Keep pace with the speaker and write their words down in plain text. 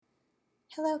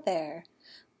Hello there.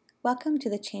 Welcome to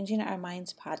the Changing Our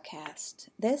Minds podcast.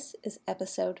 This is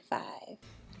episode 5.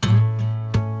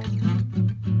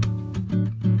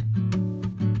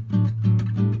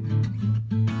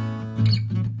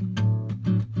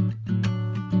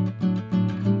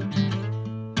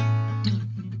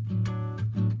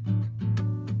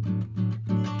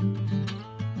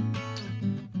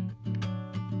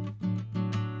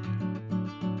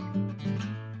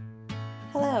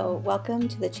 Hello, welcome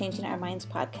to the Changing Our Minds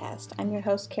podcast. I'm your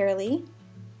host, Carolee.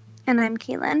 And I'm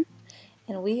Caitlin.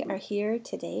 And we are here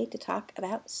today to talk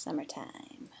about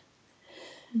summertime.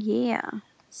 Yeah.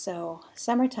 So,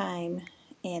 summertime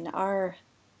in our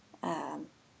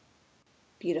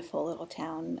beautiful little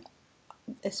town,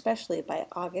 especially by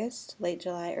August, late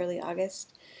July, early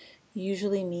August,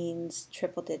 usually means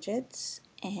triple digits,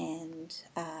 and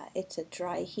it's a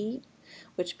dry heat,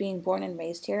 which, being born and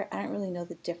raised here, I don't really know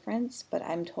the difference, but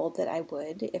I'm told that I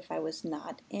would if I was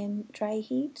not in dry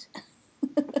heat.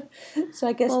 So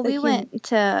I guess we went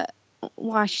to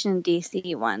Washington,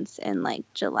 D.C. once in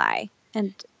July,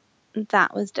 and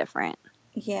that was different.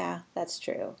 Yeah, that's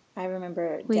true. I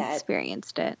remember we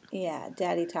experienced it. Yeah,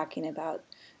 Daddy talking about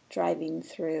driving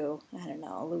through, I don't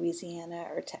know, Louisiana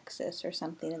or Texas or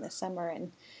something in the summer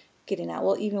and getting out.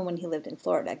 Well, even when he lived in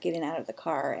Florida, getting out of the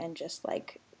car and just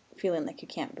feeling like you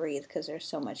can't breathe because there's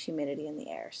so much humidity in the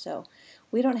air. So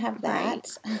we don't have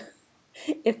that. Right.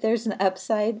 If there's an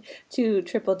upside to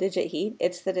triple digit heat,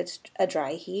 it's that it's a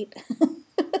dry heat.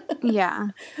 Yeah.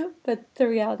 But the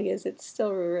reality is it's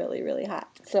still really, really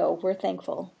hot. So we're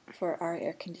thankful for our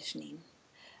air conditioning.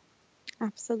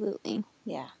 Absolutely.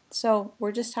 Yeah. So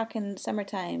we're just talking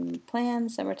summertime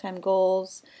plans, summertime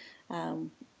goals. I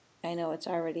know it's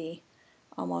already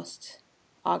almost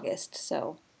August,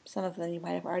 so some of them you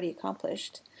might have already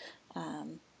accomplished.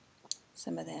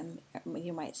 Some of them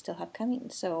you might still have coming.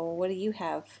 So what do you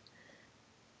have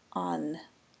on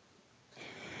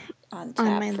tap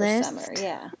on my for list? Summer?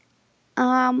 Yeah.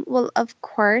 Well, of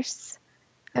course,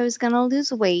 I was gonna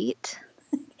lose weight.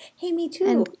 Hey, me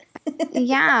too.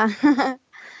 Yeah.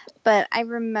 But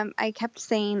I kept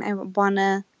saying I want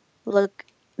to look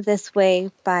this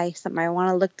way by summer. I want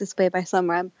to look this way by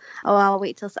summer. I'll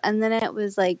wait till... And then it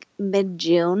was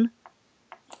mid-June.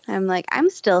 I'm I'm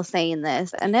still saying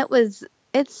this. And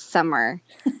it's summer.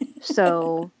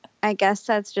 So I guess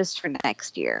that's just for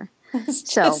next year.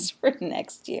 Just for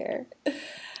next year.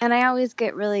 And I always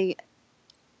get really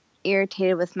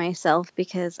irritated with myself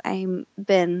because I know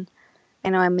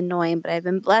I'm annoying, but I've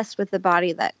been blessed with a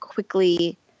body that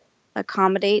quickly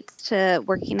accommodates to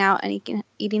working out and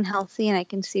eating healthy, and I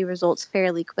can see results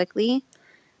fairly quickly,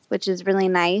 which is really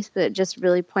nice, but it just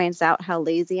really points out how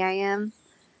lazy I am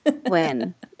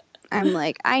when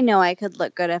I'm I know I could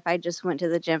look good if I just went to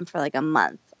the gym for a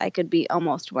month. I could be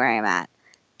almost where I'm at.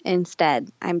 Instead,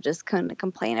 I'm just going to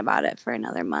complain about it for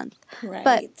another month. Right.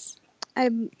 But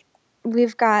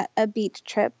we've got a beach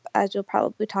trip, as you'll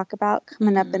probably talk about,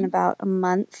 coming up in about a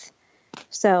month.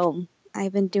 So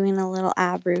I've been doing a little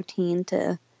ab routine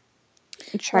to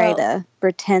try to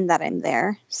pretend that I'm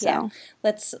there. So yeah,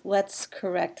 let's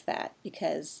correct that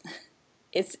because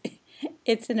it's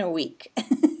in a week.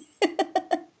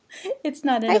 It's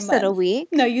not in a month. I said a week.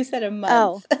 No, you said a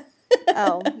month.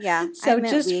 Oh, yeah. So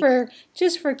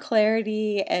just for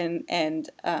clarity and and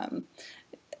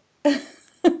the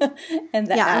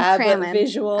ab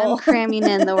visual. I'm cramming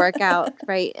in the workout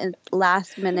right in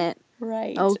last minute.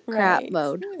 Right. Oh crap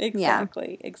mode.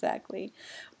 Exactly.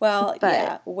 Well,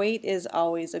 yeah, weight is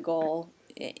always a goal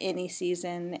any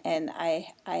season, and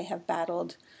I have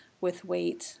battled with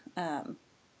weight the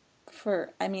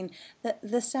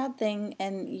sad thing,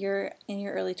 and you're in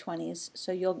your early 20s,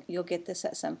 so you'll get this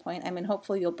at some point. I mean,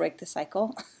 hopefully you'll break the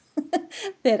cycle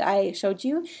that I showed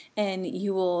you, and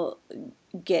you will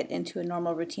get into a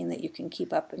normal routine that you can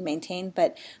keep up and maintain.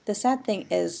 But the sad thing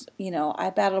is, I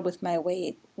battled with my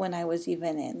weight when I was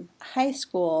even in high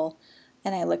school,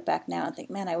 and I look back now and think,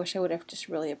 man, I wish I would have just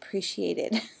really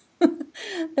appreciated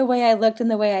the way I looked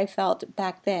and the way I felt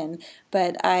back then.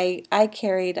 But I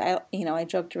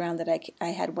joked around that I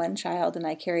had one child and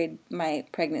I carried my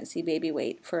pregnancy baby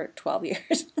weight for 12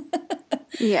 years.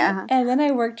 Yeah. And then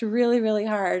I worked really, really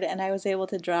hard, and I was able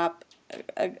to drop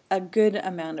a good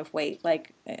amount of weight,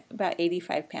 like about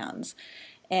 85 pounds.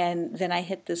 And then I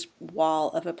hit this wall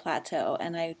of a plateau,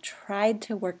 and I tried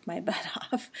to work my butt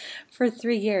off for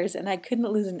 3 years, and I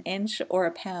couldn't lose an inch or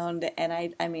a pound. And I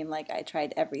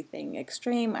tried everything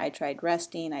extreme. I tried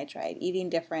resting. I tried eating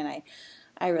different.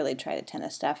 I really tried a ton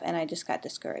of stuff, and I just got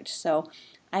discouraged. So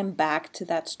I'm back to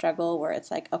that struggle where it's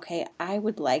like, okay,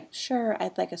 I'd like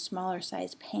a smaller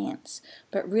size pants,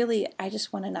 but really I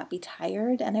just want to not be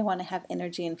tired and I want to have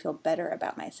energy and feel better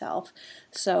about myself.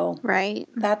 So Right.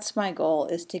 that's my goal,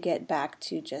 is to get back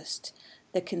to just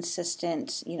the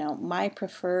consistent, my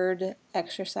preferred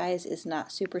exercise is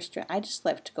not super strict. I just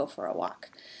love to go for a walk.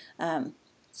 And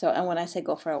when I say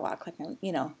go for a walk, like,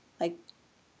 like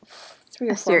 3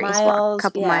 or A 4 serious walk, miles.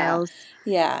 couple Yeah. miles,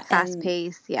 Yeah. fast And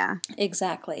pace. Yeah.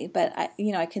 exactly. But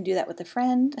I can do that with a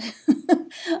friend.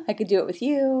 I could do it with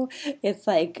you. It's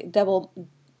like double,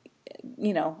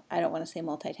 I don't want to say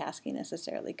multitasking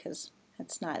necessarily because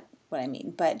that's not what I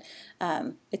mean, but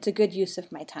it's a good use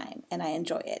of my time and I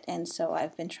enjoy it. And so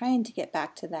I've been trying to get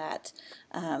back to that,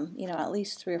 at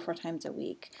least 3 or 4 times a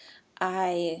week.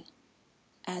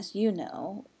 As you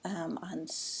know, on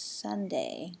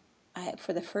Sunday,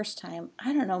 for the first time,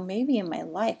 I don't know, maybe in my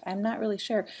life, I'm not really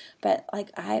sure, but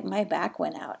like my back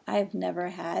went out. I've never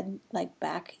had like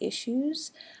back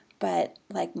issues, but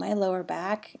like my lower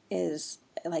back is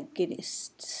like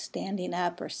standing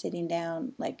up or sitting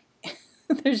down, like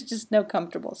there's just no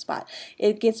comfortable spot.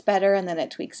 It gets better and then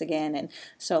it tweaks again. And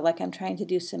so like I'm trying to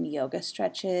do some yoga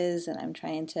stretches and I'm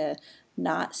trying to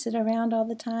not sit around all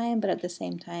the time, but at the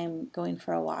same time going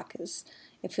for a walk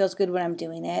it feels good when I'm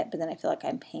doing it, but then I feel like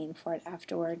I'm paying for it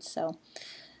afterwards. So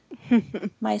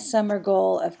my summer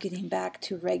goal of getting back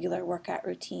to regular workout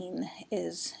routine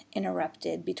is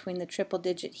interrupted between the triple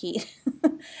digit heat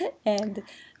and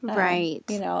Right.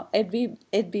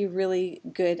 it'd be really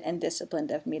good and disciplined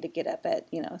of me to get up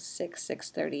at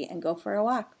 6:30 and go for a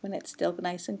walk when it's still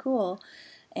nice and cool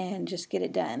and just get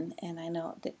it done. And I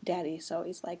know that Daddy's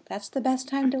always like, that's the best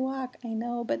time to walk. I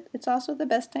know, but it's also the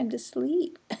best time to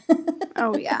sleep.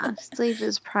 Oh, yeah. Sleep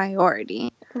is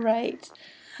priority. Right.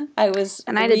 I was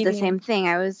And I did the reading. same thing.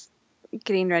 I was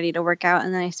getting ready to work out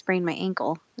and then I sprained my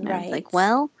ankle. And I was Right. like,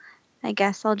 well, I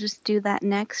guess I'll just do that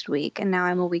next week. And now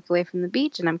I'm a week away from the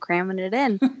beach and I'm cramming it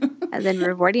in and then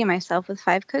rewarding myself with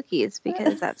 5 cookies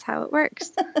because that's how it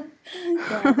works.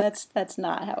 Yeah, that's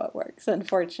not how it works,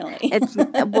 unfortunately.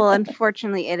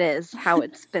 Unfortunately, it is how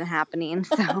it's been happening.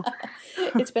 So,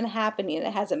 It's been happening.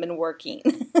 It hasn't been working.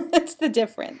 That's the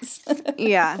difference.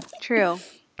 yeah, true.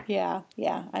 Yeah,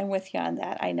 I'm with you on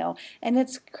that. I know. And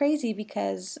it's crazy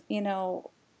because,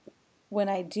 when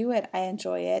I do it, I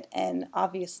enjoy it. And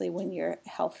obviously when you're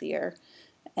healthier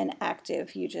and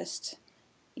active, you just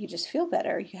feel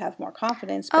better. You have more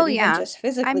confidence, Oh, but even yeah. just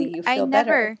physically, I'm you I feel better.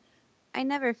 never I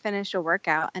never finish a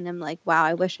workout and I'm like, wow,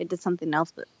 I wish I did something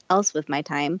else with my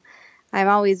time. I'm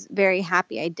always very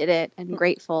happy I did it and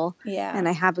grateful Yeah. and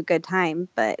I have a good time,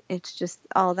 but it's just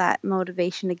all that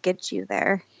motivation to get you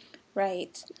there.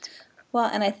 Right. Well,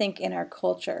 and I think in our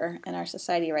culture, in our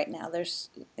society right now, there's,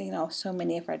 so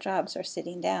many of our jobs are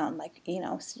sitting down, like,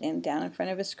 sitting down in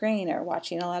front of a screen or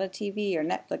watching a lot of TV or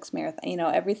Netflix marathon.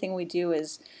 Everything we do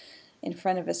is in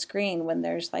front of a screen when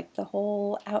there's like the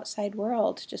whole outside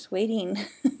world just waiting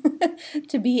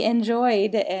to be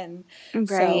enjoyed. And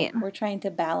so Right. we're trying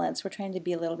to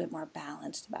be a little bit more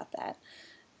balanced about that.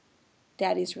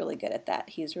 Daddy's really good at that.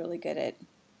 He's really good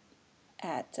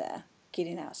at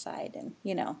getting outside and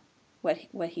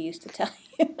what he used to tell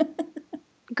you.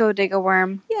 Go dig a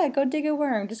worm. Yeah, go dig a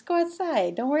worm. Just go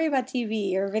outside. Don't worry about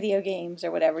TV or video games or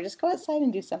whatever. Just go outside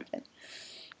and do something.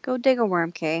 Go dig a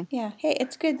worm, Kay. Yeah. Hey,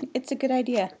 it's good. It's a good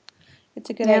idea. It's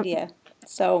a good Yep. idea.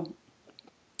 So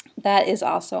that is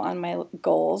also on my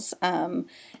goals.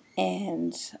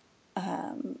 And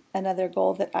another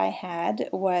goal that I had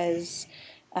was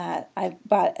I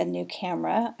bought a new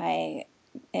camera. I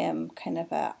am kind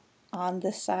of a on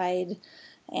the side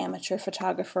amateur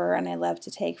photographer and I love to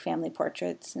take family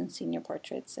portraits and senior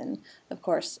portraits and of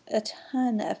course a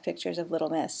ton of pictures of Little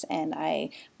Miss. And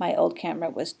my old camera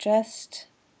was just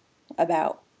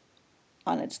about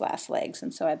on its last legs,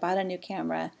 and so I bought a new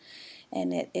camera,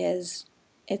 and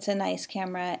it's a nice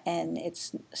camera and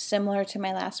it's similar to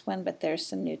my last one, but there's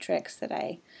some new tricks that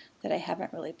I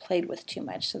haven't really played with too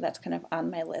much. So that's kind of on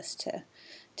my list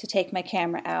to take my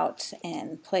camera out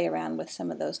and play around with some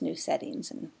of those new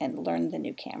settings and learn the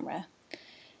new camera.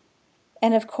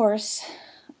 And of course,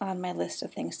 on my list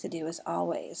of things to do is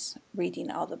always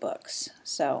reading all the books.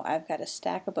 So I've got a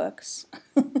stack of books.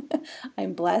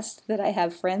 I'm blessed that I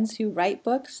have friends who write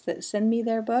books that send me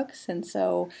their books. And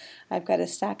so I've got a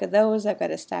stack of those. I've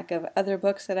got a stack of other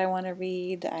books that I want to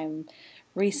read. I'm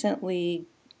recently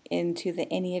into the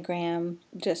Enneagram,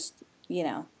 just,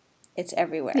 it's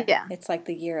everywhere. Yeah, It's like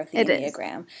the year of the it is.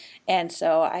 Enneagram. And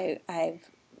so I've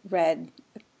read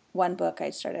one book. I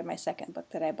started my second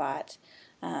book that I bought.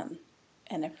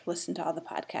 And I've listened to all the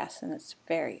podcasts, and it's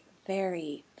very,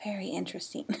 very, very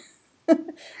interesting.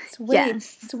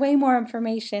 Yes. It's way more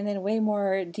information and way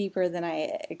more deeper than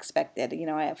I expected.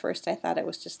 At first I thought it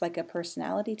was just like a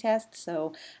personality test,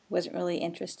 so I wasn't really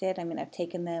interested. I mean, I've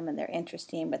taken them and they're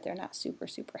interesting, but they're not super,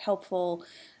 super helpful.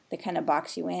 They kind of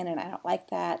box you in, and I don't like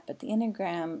that. But the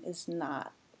Enneagram is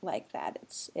not like that.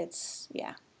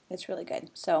 Yeah, it's really good.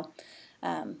 So,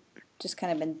 just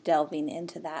kind of been delving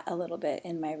into that a little bit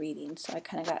in my reading. So I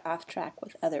kind of got off track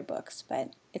with other books,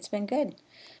 but it's been good.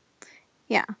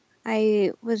 Yeah.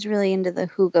 I was really into the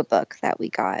Hygge book that we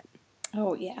got.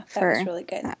 Oh, yeah. That was really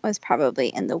good. That was probably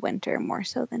in the winter more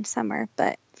so than summer,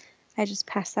 but I just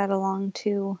passed that along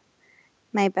to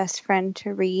my best friend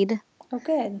to read. Oh,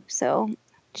 good. So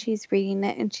she's reading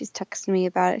it and she's texting me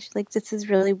about it. She's like, this is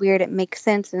really weird. It makes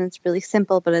sense and it's really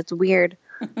simple, but it's weird.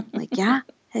 I'm like, yeah,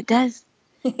 it does.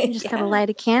 You just gotta light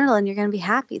a candle and you're gonna be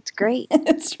happy. It's great.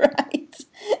 That's right.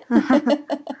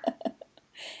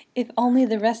 If only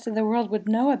the rest of the world would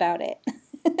know about it.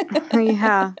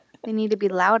 Yeah, they need to be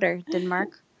louder,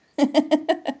 Denmark.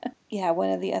 Yeah,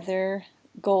 one of the other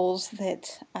goals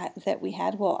that we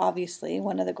had, well, obviously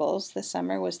one of the goals this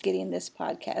summer was getting this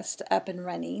podcast up and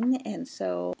running, and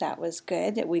so that was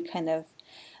good. We kind of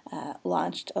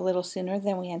launched a little sooner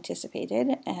than we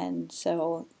anticipated, and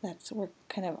so we're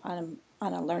kind of on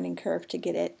a learning curve to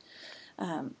get it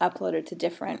uploaded to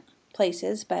different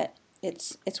places, but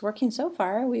it's working so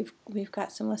far. We've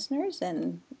got some listeners,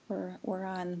 and we're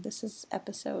on. This is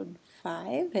episode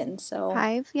 5, and so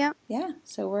 5, yep. Yeah,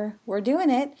 so we're doing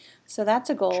it. So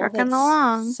that's a goal Trucking that's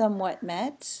along. somewhat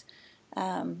met.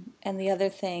 And the other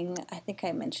thing, I think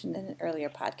I mentioned in an earlier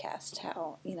podcast,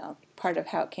 how part of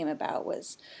how it came about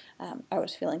was I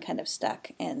was feeling kind of stuck,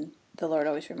 and the Lord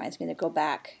always reminds me to go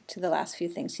back to the last few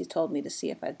things He's told me to see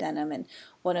if I've done them. And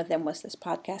one of them was this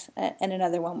podcast, and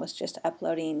another one was just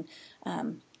uploading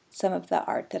some of the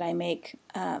art that I make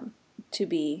to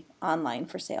be online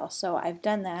for sale. So I've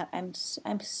done that.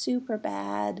 I'm super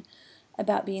bad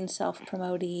about being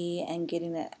self-promoting and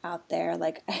getting it out there.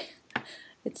 Like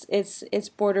it's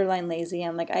borderline lazy.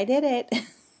 I'm like, I did it.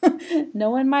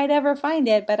 No one might ever find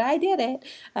it, but I did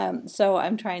it. So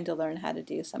I'm trying to learn how to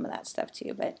do some of that stuff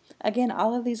too. But again,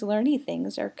 all of these learning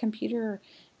things are computer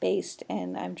based,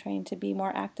 and I'm trying to be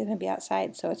more active and be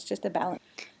outside. So it's just a balance.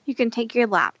 You can take your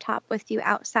laptop with you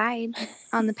outside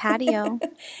on the patio.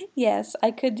 Yes, I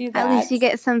could do that. At least you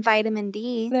get some vitamin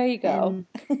D. There you go.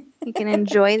 You can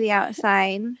enjoy the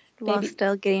outside while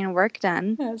still getting work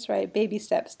done. That's right. Baby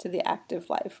steps to the active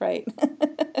life, right?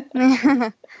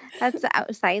 That's the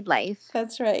outside life.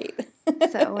 That's right.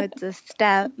 So it's a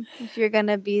step. If you're going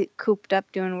to be cooped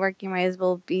up doing work, you might as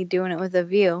well be doing it with a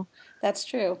view. That's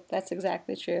true. That's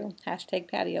exactly true.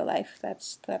 #patio life.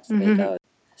 That's the way it goes.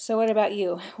 So what about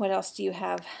you? What else do you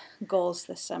have goals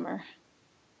this summer?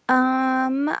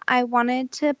 I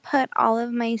wanted to put all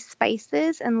of my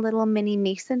spices in little mini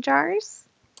mason jars.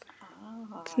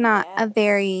 It's not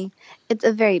it's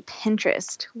a very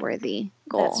Pinterest worthy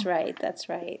goal. That's right. That's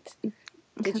right.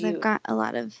 Because I've got a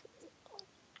lot of.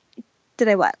 Did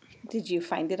I what? Did you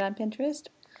find it on Pinterest?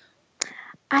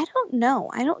 I don't know.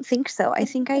 I don't think so. I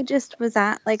think I just was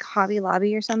at like Hobby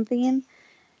Lobby or something,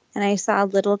 and I saw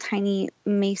little tiny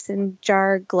mason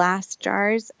jar glass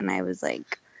jars, and I was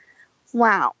like,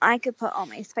 wow, I could put all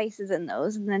my spices in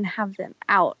those and then have them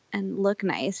out and look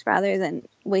nice rather than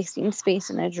wasting space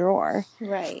in a drawer.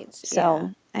 Right.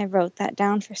 So I wrote that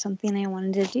down for something I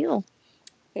wanted to do.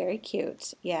 Very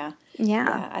cute. Yeah.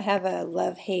 Yeah. I have a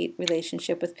love-hate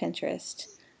relationship with Pinterest,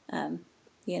 because...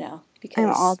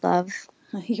 I'm all love.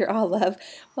 You're all love.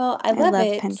 Well, I love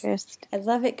it. Pinterest. I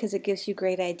love it because it gives you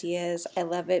great ideas. I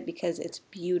love it because it's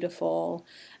beautiful.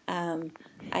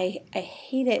 I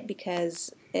hate it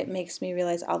because it makes me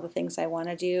realize all the things I want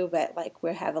to do, but like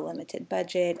we have a limited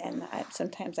budget, and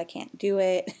sometimes I can't do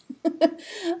it.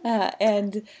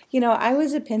 And I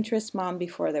was a Pinterest mom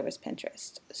before there was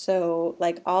Pinterest. So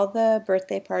like all the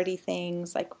birthday party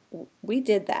things, like we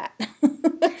did that.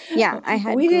 Yeah, I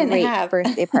had great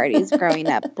birthday parties growing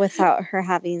up without her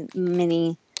having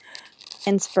many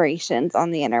inspirations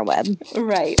on the interweb.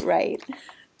 Right.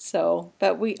 So,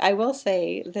 but I will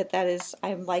say that is,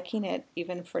 I'm liking it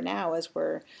even for now as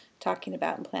we're talking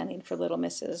about and planning for Little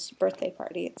Miss's birthday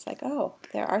party. It's like, oh,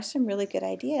 there are some really good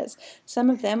ideas.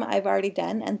 Some of them I've already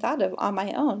done and thought of on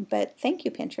my own, but thank you,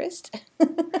 Pinterest.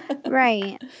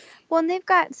 Right. Well, and they've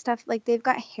got stuff, like they've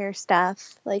got hair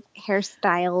stuff, like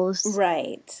hairstyles.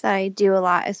 Right. That I do a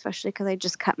lot, especially because I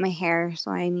just cut my hair, so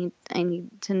I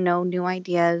need to know new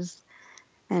ideas.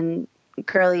 And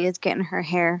Girly is getting her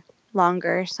hair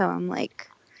longer, so I'm like,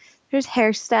 there's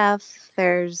hair stuff,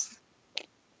 there's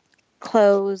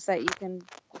clothes that you can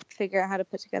figure out how to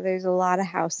put together. There's a lot of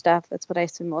house stuff. That's what I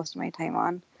spend most of my time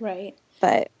on. Right.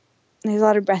 But there's a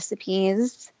lot of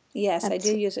recipes. Yes, I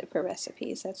do use it for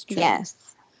recipes. That's true. Yes.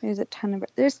 There's a ton of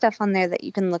there's stuff on there that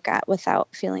you can look at without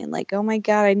feeling like, oh my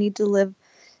God, I need to live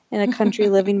in a country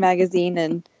living magazine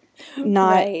and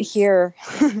not here.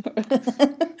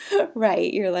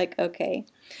 Right. You're like, okay,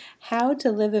 how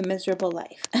to live a miserable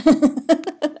life.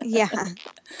 Yeah.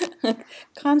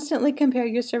 Constantly compare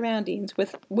your surroundings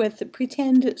with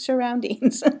pretend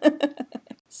surroundings.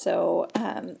 So,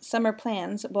 summer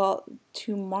plans. Well,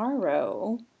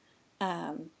 tomorrow,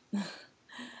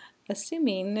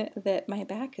 assuming that my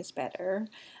back is better,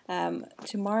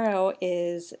 tomorrow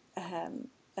is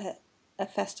a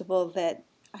festival that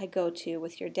I go to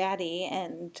with your daddy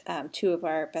and two of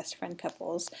our best friend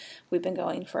couples. We've been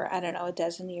going for, I don't know, a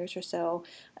dozen years or so.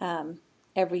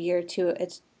 Every year to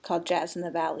it's called Jazz in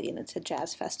the Valley, and it's a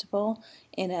jazz festival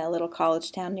in a little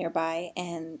college town nearby.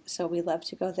 And so we love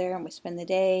to go there, and we spend the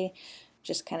day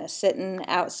just kind of sitting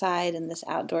outside in this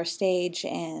outdoor stage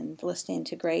and listening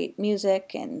to great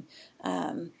music. And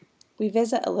we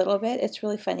visit a little bit. It's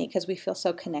really funny because we feel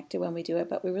so connected when we do it,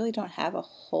 but we really don't have a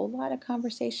whole lot of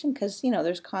conversation because,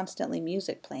 there's constantly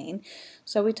music playing.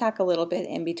 So we talk a little bit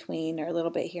in between or a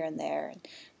little bit here and there. And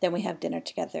then we have dinner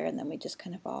together, and then we just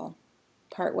kind of all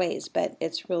part ways. But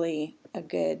it's really a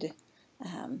good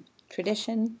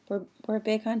tradition. We're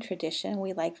big on tradition.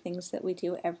 We like things that we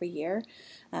do every year.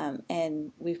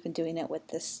 And we've been doing it with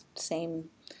this same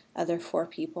other 4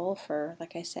 people for,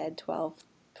 like I said, 12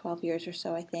 years or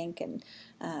so, I think. And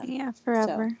yeah,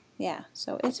 forever.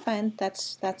 So it's fun.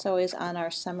 That's always on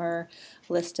our summer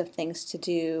list of things to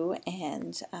do.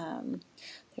 And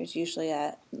there's usually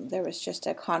there was just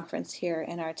a conference here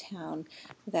in our town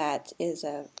that is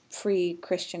a free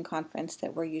Christian conference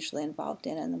that we're usually involved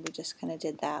in, and we just kind of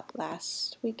did that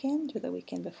last weekend or the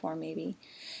weekend before maybe.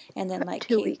 And then like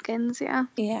 2 weekends, yeah.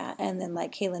 Yeah, and then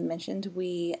like Kaylin mentioned,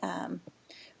 we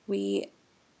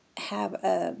have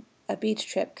a beach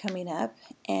trip coming up,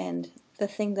 and the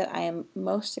thing that I am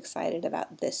most excited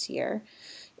about this year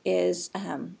is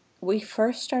we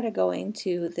first started going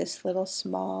to this little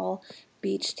small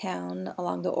beach town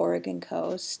along the Oregon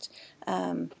coast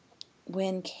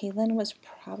when Kaylin was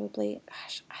probably,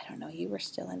 gosh, I don't know, you were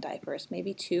still in diapers,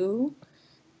 maybe 2,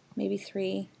 maybe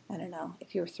 3, I don't know.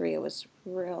 If you were 3, it was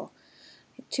real.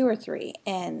 2 or 3,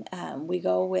 and we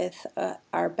go with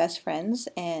our best friends,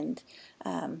 and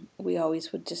we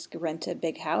always would just rent a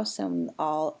big house, and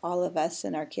all of us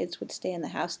and our kids would stay in the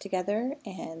house together,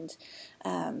 and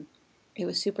it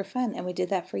was super fun. And we did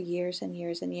that for years and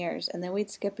years and years, and then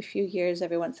we'd skip a few years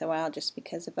every once in a while just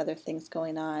because of other things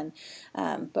going on,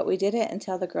 but we did it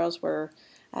until the girls were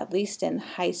at least in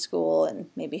high school and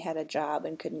maybe had a job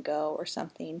and couldn't go or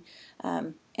something,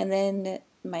 and then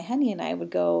my honey and I would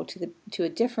go to a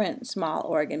different small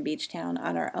Oregon beach town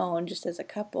on our own, just as a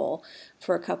couple,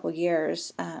 for a couple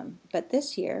years. But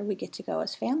this year we get to go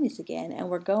as families again, and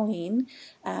we're going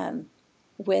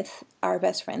with our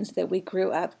best friends that we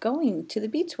grew up going to the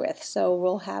beach with. So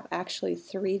we'll have actually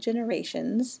 3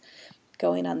 generations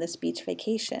going on this beach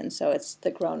vacation. So it's the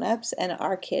grown-ups and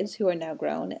our kids who are now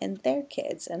grown and their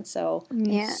kids. And so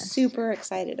I'm super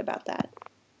excited about that.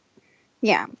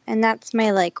 Yeah, and that's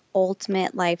my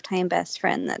ultimate lifetime best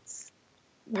friend. That's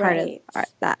part of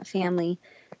that family.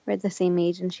 We're the same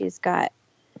age, and she's got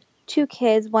 2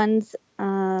 kids. One's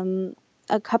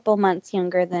a couple months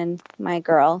younger than my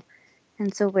girl,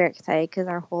 and so we're excited because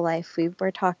our whole life we were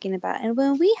talking about, and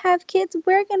when we have kids,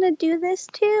 we're gonna do this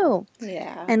too.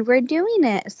 Yeah, and we're doing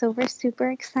it, so we're super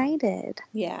excited.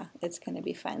 Yeah, it's gonna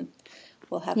be fun.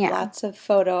 We'll have lots of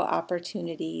photo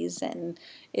opportunities, and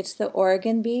it's the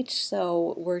Oregon beach,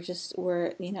 so we're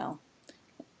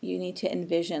you need to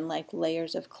envision like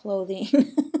layers of clothing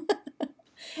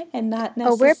and not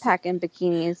necessarily. Oh, we're packing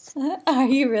bikinis. Are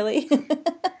you really?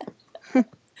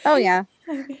 Oh, yeah.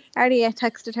 I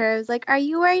texted her. I was like, are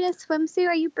you wearing a swimsuit?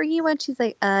 Are you bringing one? She's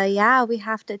like, yeah, we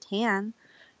have to tan.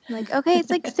 I'm like, okay,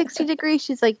 it's like 60 degrees.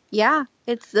 She's like, yeah,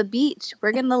 it's the beach.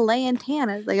 We're going to lay and tan.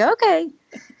 I was like, okay.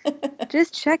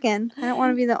 Just checking. I don't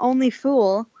want to be the only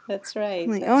fool. That's right. I'm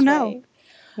like, oh, no.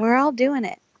 We're all doing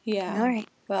it. Yeah. All right.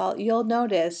 Well, you'll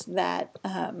notice that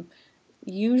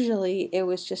usually it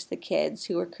was just the kids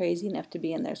who were crazy enough to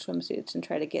be in their swimsuits and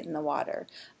try to get in the water,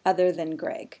 other than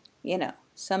Greg.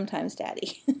 Sometimes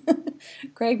Daddy.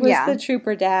 Greg was the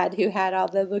trooper dad who had all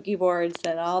the boogie boards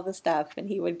and all the stuff, and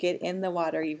he would get in the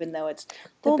water even though it's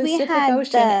the Pacific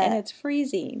Ocean and it's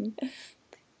freezing.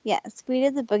 Yes, we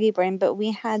did the boogie board, but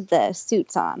we had the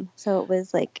suits on, so it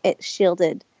was like it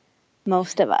shielded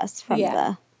most of us from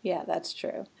the... Yeah, that's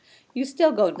true. You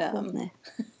still go numb. coldness.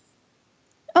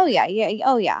 Oh yeah,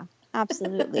 oh yeah,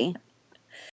 absolutely.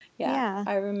 Yeah, Yeah.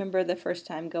 I remember the first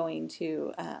time going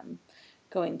to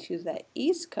the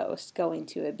East Coast, going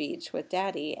to a beach with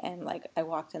Daddy, and like I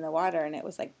walked in the water and it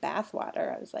was like bath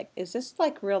water. I was like, is this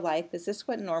like real life? Is this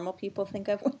what normal people think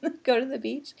of when they go to the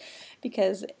beach?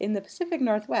 Because in the Pacific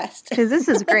Northwest, Because this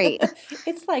is great.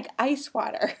 it's like ice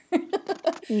water.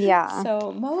 Yeah.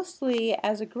 So mostly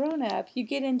as a grown up, you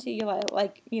get into you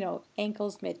like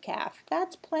ankles mid calf.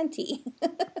 That's plenty.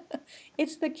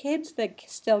 It's the kids that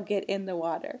still get in the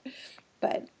water.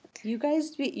 But you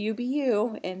guys be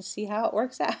you and see how it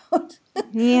works out.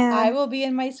 Yeah. I will be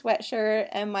in my sweatshirt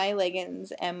and my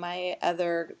leggings and my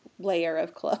other layer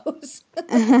of clothes.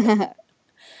 I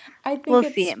think We'll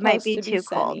it's see. It might supposed be to be too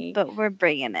cold, sunny. but we're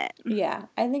bringing it. Yeah,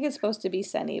 I think it's supposed to be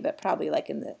sunny, but probably like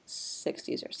in the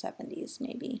 60s or 70s,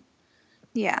 maybe. I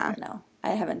Yeah. don't know.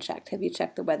 I haven't checked. Have you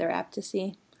checked the weather app to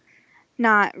see?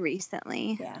 Not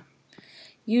recently. Yeah.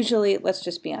 Usually, let's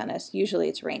just be honest, usually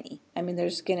it's rainy. I mean,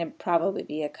 there's going to probably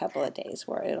be a couple of days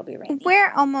where it'll be rainy.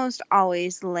 We're almost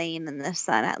always laying in the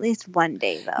sun, at least one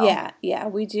day though. Yeah,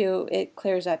 we do. It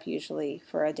clears up usually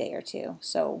for a day or two,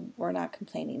 so we're not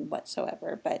complaining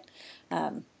whatsoever. But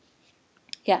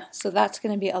yeah, so that's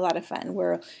going to be a lot of fun.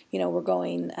 We're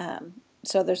going.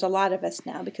 So there's a lot of us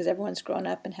now because everyone's grown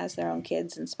up and has their own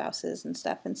kids and spouses and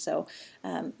stuff, and so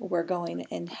we're going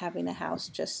and having a house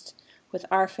just with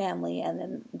our family,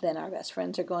 and then our best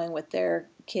friends are going with their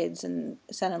kids and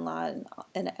son-in-law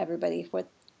and everybody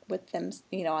with them,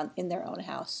 in their own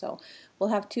house. So we'll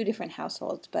have two different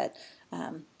households, but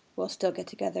we'll still get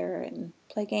together and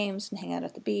play games and hang out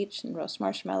at the beach and roast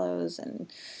marshmallows and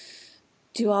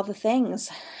do all the things.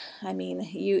 I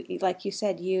mean, like you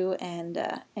said, you and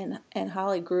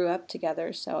Holly grew up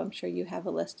together, so I'm sure you have a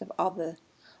list of all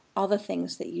the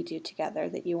things that you do together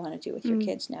that you want to do with your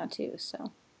kids now too.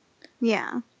 So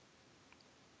yeah,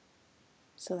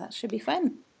 so that should be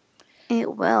fun.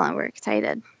 it will, and we're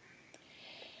excited.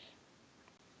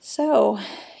 So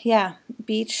yeah,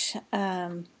 beach.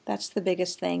 That's the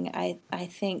biggest thing. I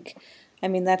think. I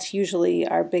mean, that's usually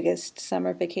our biggest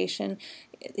summer vacation.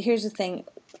 Here's the thing.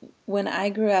 When I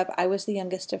grew up, I was the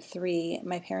youngest of three.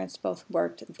 My parents both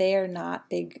worked. They are not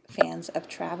big fans of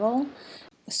travel.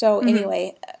 So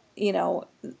anyway,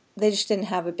 they just didn't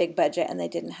have a big budget and they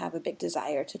didn't have a big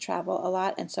desire to travel a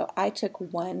lot. And so I took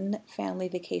one family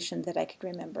vacation that I could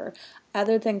remember,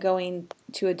 other than going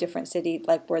to a different city,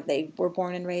 like where they were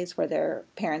born and raised, where their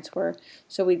parents were.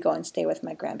 So we'd go and stay with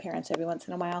my grandparents every once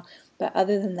in a while. But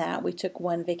other than that, we took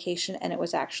one vacation, and it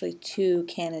was actually to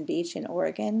Cannon Beach in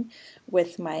Oregon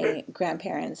with my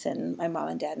grandparents and my mom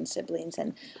and dad and siblings.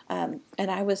 And I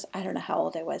don't know how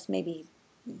old I was, maybe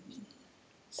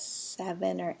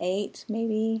 7 or 8,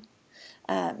 maybe.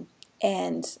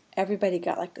 And everybody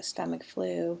got like the stomach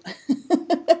flu.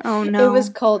 Oh no. It was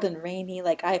cold and rainy.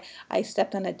 Like I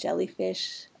stepped on a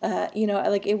jellyfish.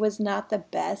 Like it was not the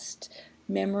best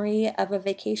memory of a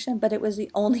vacation, but it was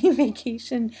the only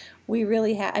vacation we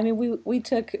really had. I mean, we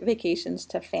took vacations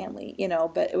to family,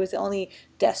 but it was the only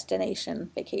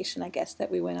destination vacation, I guess,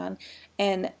 that we went on.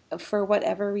 And for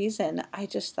whatever reason, I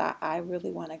just thought I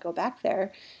really want to go back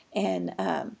there. And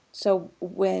so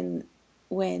when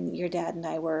your dad and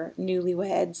I were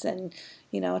newlyweds and,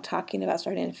 talking about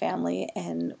starting a family,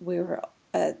 and we were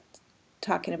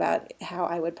talking about how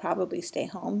I would probably stay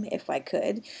home if I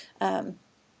could.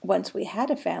 Once we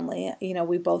had a family,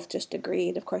 we both just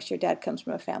agreed. Of course, your dad comes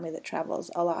from a family that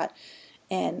travels a lot,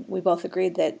 and we both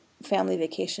agreed that family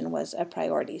vacation was a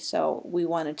priority. So we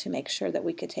wanted to make sure that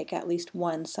we could take at least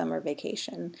one summer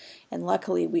vacation. And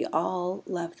luckily, we all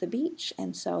love the beach.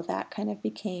 And so that kind of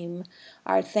became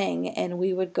our thing. And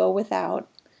we would go without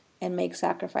and make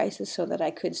sacrifices so that I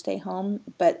could stay home.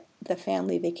 But the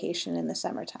family vacation in the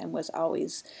summertime was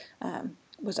always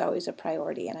a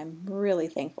priority. And I'm really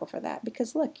thankful for that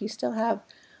because, look, you still have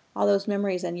all those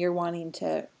memories and you're wanting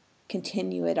to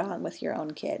continue it on with your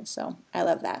own kids. So I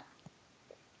love that.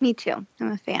 Me too.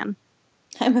 I'm a fan.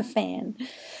 I'm a fan.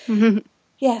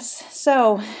 Yes.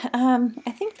 So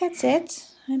I think that's it.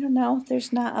 I don't know.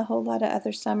 There's not a whole lot of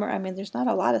other summer. I mean, there's not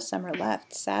a lot of summer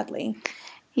left, sadly.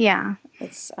 Yeah.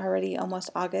 It's already almost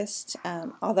August,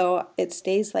 although it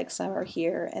stays like summer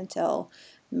here until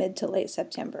mid to late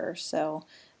September. So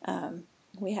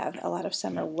we have a lot of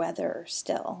summer weather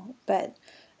still, but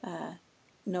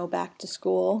no back to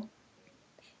school.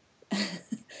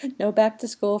 No back to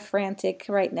school frantic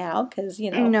right now because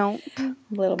No.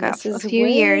 little Got miss is a few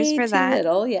way years for too that.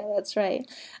 little. Yeah, that's right.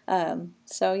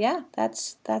 So yeah,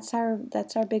 that's our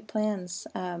big plans.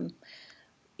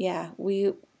 Yeah,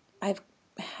 I've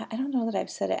I don't know that I've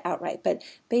said it outright, but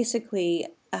basically,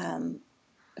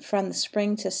 from the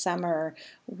spring to summer,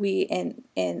 we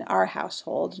in our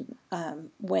household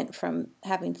went from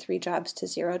having 3 jobs to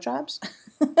 0 jobs,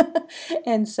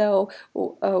 and so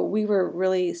we were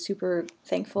really super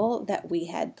thankful that we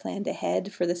had planned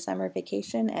ahead for the summer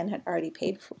vacation and had already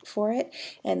paid for it,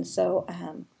 and so.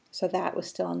 So that was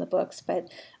still on the books, but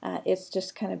it's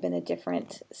just kind of been a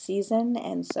different season,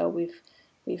 and so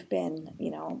we've been,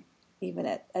 even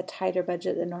at a tighter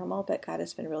budget than normal, but God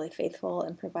has been really faithful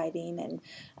in providing,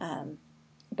 and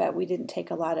but we didn't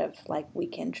take a lot of like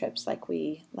weekend trips like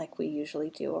we usually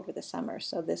do over the summer.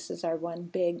 So this is our one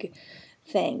big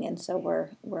thing, and so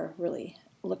we're really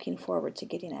looking forward to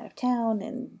getting out of town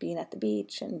and being at the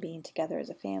beach and being together as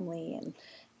a family, and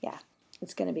yeah,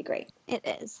 it's going to be great. It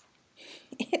is.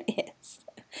 It is.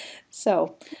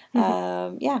 So,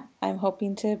 yeah, I'm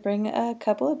hoping to bring a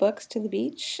couple of books to the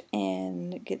beach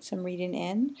and get some reading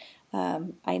in.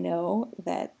 I know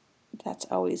that that's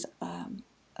always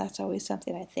that's always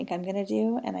something I think I'm going to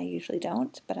do, and I usually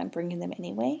don't, but I'm bringing them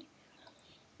anyway.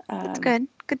 That's good.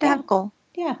 Good to Yeah, have a goal.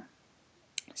 yeah.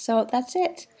 So that's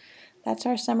it. That's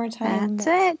our summertime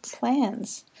That's it.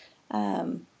 plans.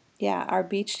 Yeah, our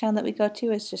beach town that we go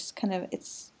to is just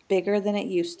it's bigger than it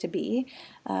used to be.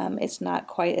 It's not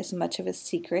quite as much of a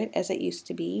secret as it used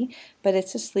to be, but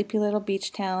it's a sleepy little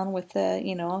beach town with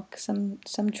some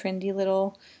trendy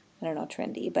little, I don't know,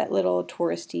 trendy, but little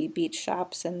touristy beach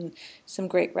shops and some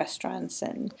great restaurants,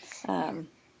 and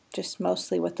just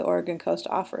mostly what the Oregon coast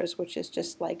offers, which is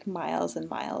just like miles and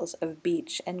miles of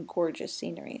beach and gorgeous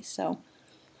scenery. So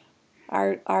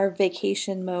our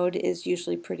vacation mode is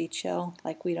usually pretty chill.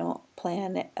 Like, we don't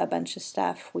plan a bunch of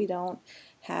stuff. We don't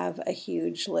have a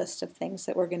huge list of things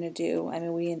that we're going to do. I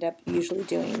mean, we end up usually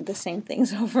doing the same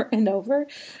things over and over.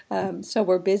 So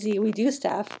we're busy. We do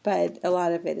stuff, but a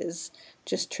lot of it is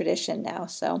just tradition now.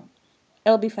 So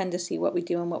it'll be fun to see what we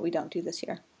do and what we don't do this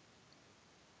year.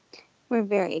 We're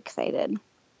very excited.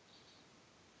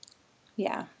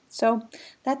 Yeah. So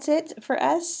that's it for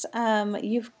us.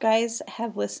 You guys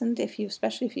have listened,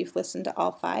 especially if you've listened to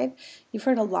all 5, you've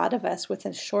heard a lot of us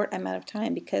within a short amount of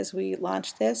time, because we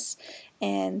launched this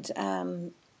and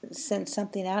sent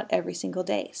something out every single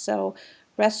day. So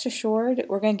rest assured,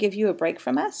 we're going to give you a break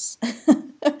from us.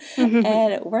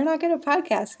 And we're not going to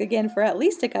podcast again for at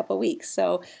least a couple weeks.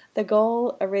 So the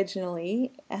goal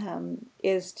originally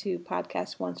is to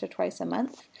podcast once or twice a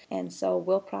month. And so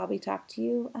we'll probably talk to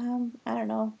you, I don't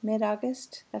know,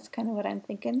 mid-August. That's kind of what I'm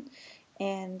thinking.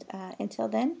 And until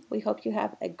then, we hope you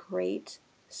have a great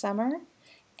summer,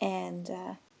 and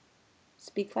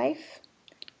speak life,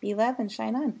 be love, and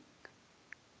shine on.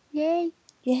 Yay.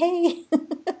 Yay.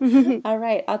 All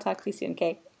right. I'll talk to you soon,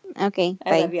 Kay. Okay.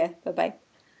 I love you. Bye-bye.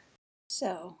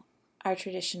 So, our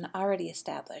tradition already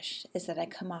established is that I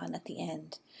come on at the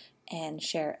end and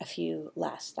share a few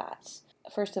last thoughts.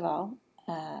 First of all,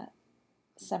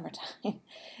 summertime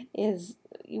is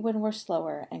when we're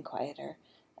slower and quieter,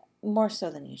 more so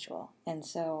than usual. And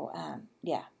so,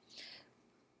 yeah,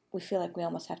 we feel like we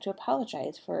almost have to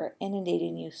apologize for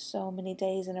inundating you so many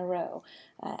days in a row.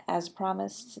 As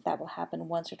promised, that will happen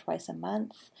once or twice a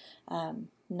month,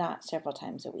 not several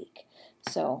times a week.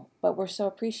 So, but we're so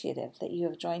appreciative that you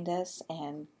have joined us,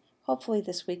 and hopefully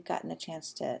this week gotten a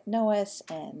chance to know us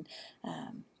and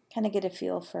kind of get a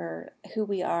feel for who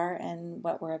we are and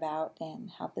what we're about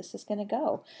and how this is going to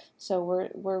go. So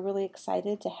we're really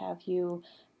excited to have you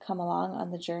come along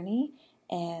on the journey.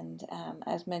 And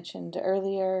as mentioned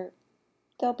earlier,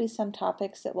 there'll be some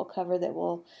topics that we'll cover that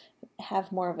will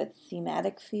have more of a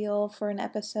thematic feel for an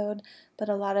episode, but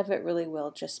a lot of it really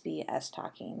will just be us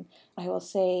talking. I will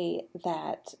say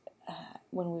that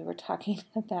when we were talking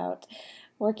about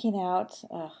working out,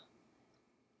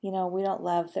 we don't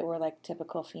love that we're like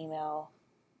typical female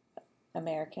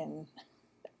American.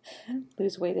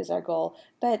 Lose weight is our goal,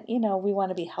 but we want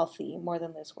to be healthy more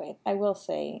than lose weight. I will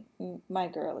say my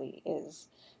girly is,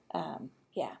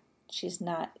 yeah, she's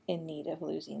not in need of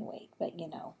losing weight, but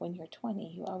when you're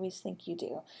 20, you always think you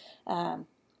do.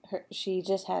 She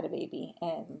just had a baby,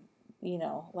 and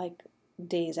like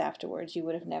days afterwards, you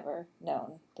would have never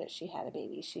known that she had a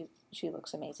baby. She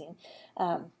looks amazing.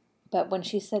 But when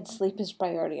she said sleep is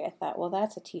priority, I thought, well,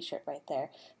 that's a t-shirt right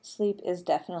there. Sleep is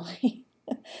definitely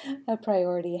a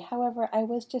priority. However, I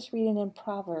was just reading in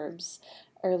Proverbs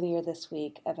earlier this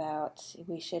week about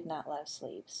we should not love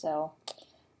sleep. So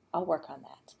I'll work on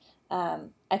that.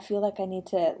 I feel like I need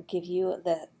to give you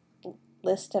the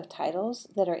list of titles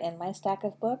that are in my stack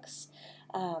of books,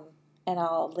 and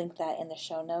I'll link that in the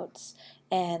show notes.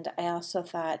 And I also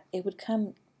thought it would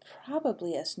come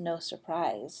probably is no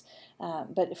surprise.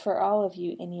 But for all of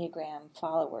you Enneagram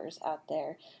followers out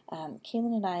there,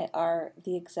 Kaylin and I are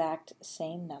the exact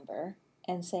same number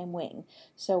and same wing.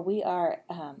 So we are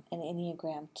an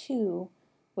Enneagram 2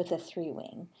 with a 3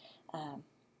 wing.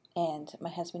 And my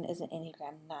husband is an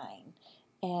Enneagram 9.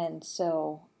 And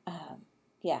so,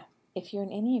 yeah, if you're an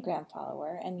Enneagram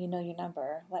follower and you know your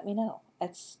number, let me know.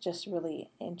 It's just really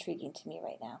intriguing to me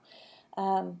right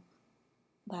now.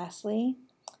 Lastly,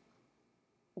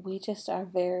 we just are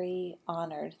very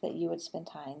honored that you would spend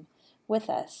time with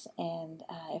us. And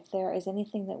if there is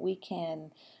anything that we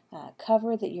can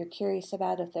cover that you're curious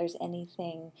about, if there's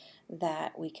anything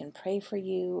that we can pray for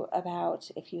you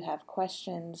about, if you have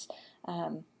questions,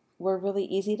 we're really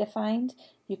easy to find.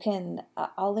 You can,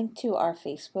 I'll link to our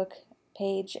Facebook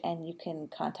page and you can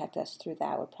contact us through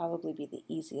that. Would probably be the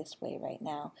easiest way right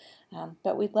now.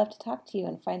 But we'd love to talk to you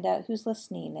and find out who's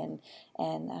listening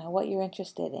and what you're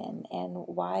interested in and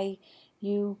why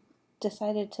you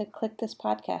decided to click this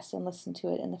podcast and listen to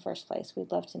it in the first place.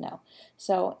 We'd love to know.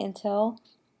 So until,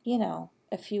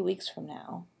 a few weeks from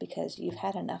now, because you've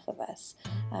had enough of us,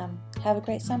 have a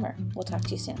great summer. We'll talk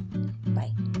to you soon.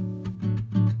 Bye.